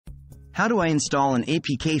How do I install an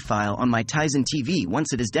APK file on my Tizen TV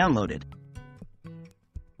once it is downloaded?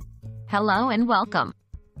 Hello and welcome.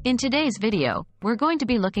 In today's video, we're going to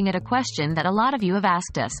be looking at a question that a lot of you have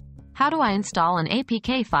asked us. How do I install an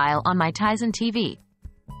APK file on my Tizen TV?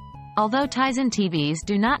 Although Tizen TVs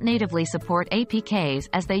do not natively support APKs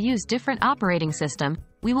as they use different operating system,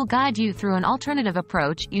 we will guide you through an alternative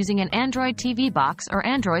approach using an Android TV box or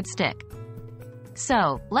Android stick.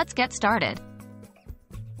 So, let's get started.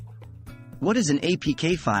 What is an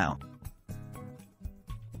APK file?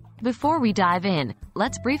 Before we dive in,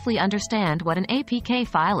 let's briefly understand what an APK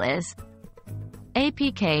file is.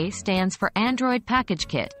 APK stands for Android Package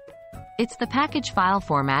Kit. It's the package file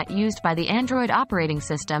format used by the Android operating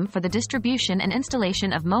system for the distribution and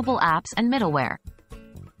installation of mobile apps and middleware.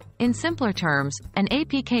 In simpler terms, an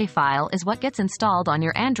APK file is what gets installed on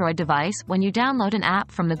your Android device when you download an app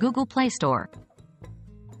from the Google Play Store.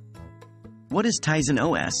 What is Tizen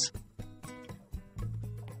OS?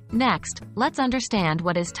 Next, let's understand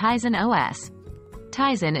what is Tizen OS.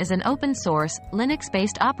 Tizen is an open-source,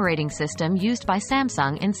 Linux-based operating system used by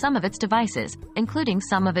Samsung in some of its devices, including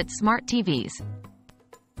some of its smart TVs.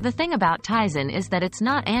 The thing about Tizen is that it's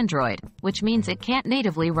not Android, which means it can't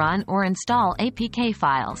natively run or install APK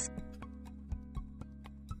files.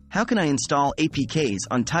 How can I install APKs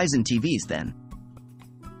on Tizen TVs then?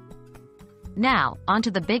 Now,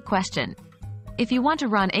 onto the big question. If you want to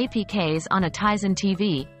run APKs on a Tizen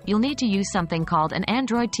TV, you'll need to use something called an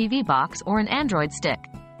Android TV box or an Android stick.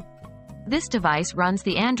 This device runs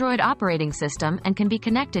the Android operating system and can be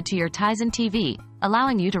connected to your Tizen TV,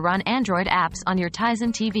 allowing you to run Android apps on your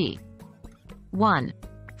Tizen TV. 1.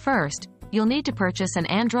 First, you'll need to purchase an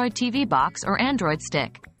Android TV box or Android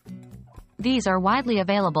stick. These are widely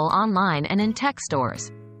available online and in tech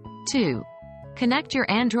stores. 2. Connect your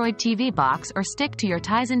Android TV box or stick to your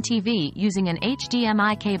Tizen TV using an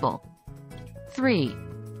HDMI cable. 3.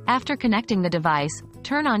 After connecting the device,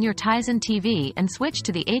 turn on your Tizen TV and switch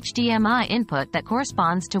to the HDMI input that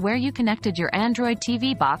corresponds to where you connected your Android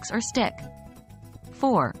TV box or stick.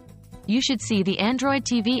 4. You should see the Android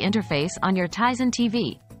TV interface on your Tizen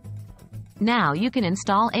TV. Now you can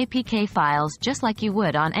install APK files just like you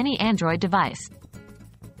would on any Android device.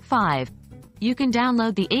 5. You can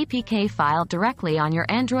download the APK file directly on your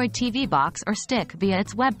Android TV box or stick via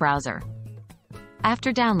its web browser.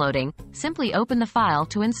 After downloading, simply open the file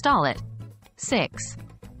to install it. 6.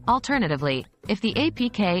 Alternatively, if the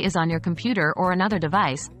APK is on your computer or another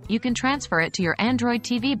device, you can transfer it to your Android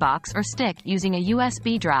TV box or stick using a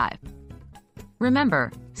USB drive.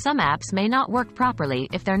 Remember, some apps may not work properly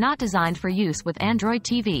if they're not designed for use with Android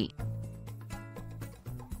TV.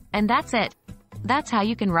 And that's it. That's how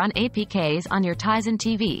you can run APKs on your Tizen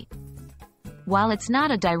TV. While it's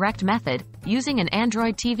not a direct method, using an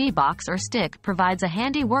Android TV box or stick provides a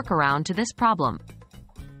handy workaround to this problem.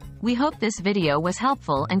 We hope this video was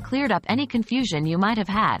helpful and cleared up any confusion you might have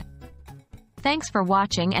had. Thanks for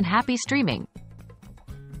watching and happy streaming.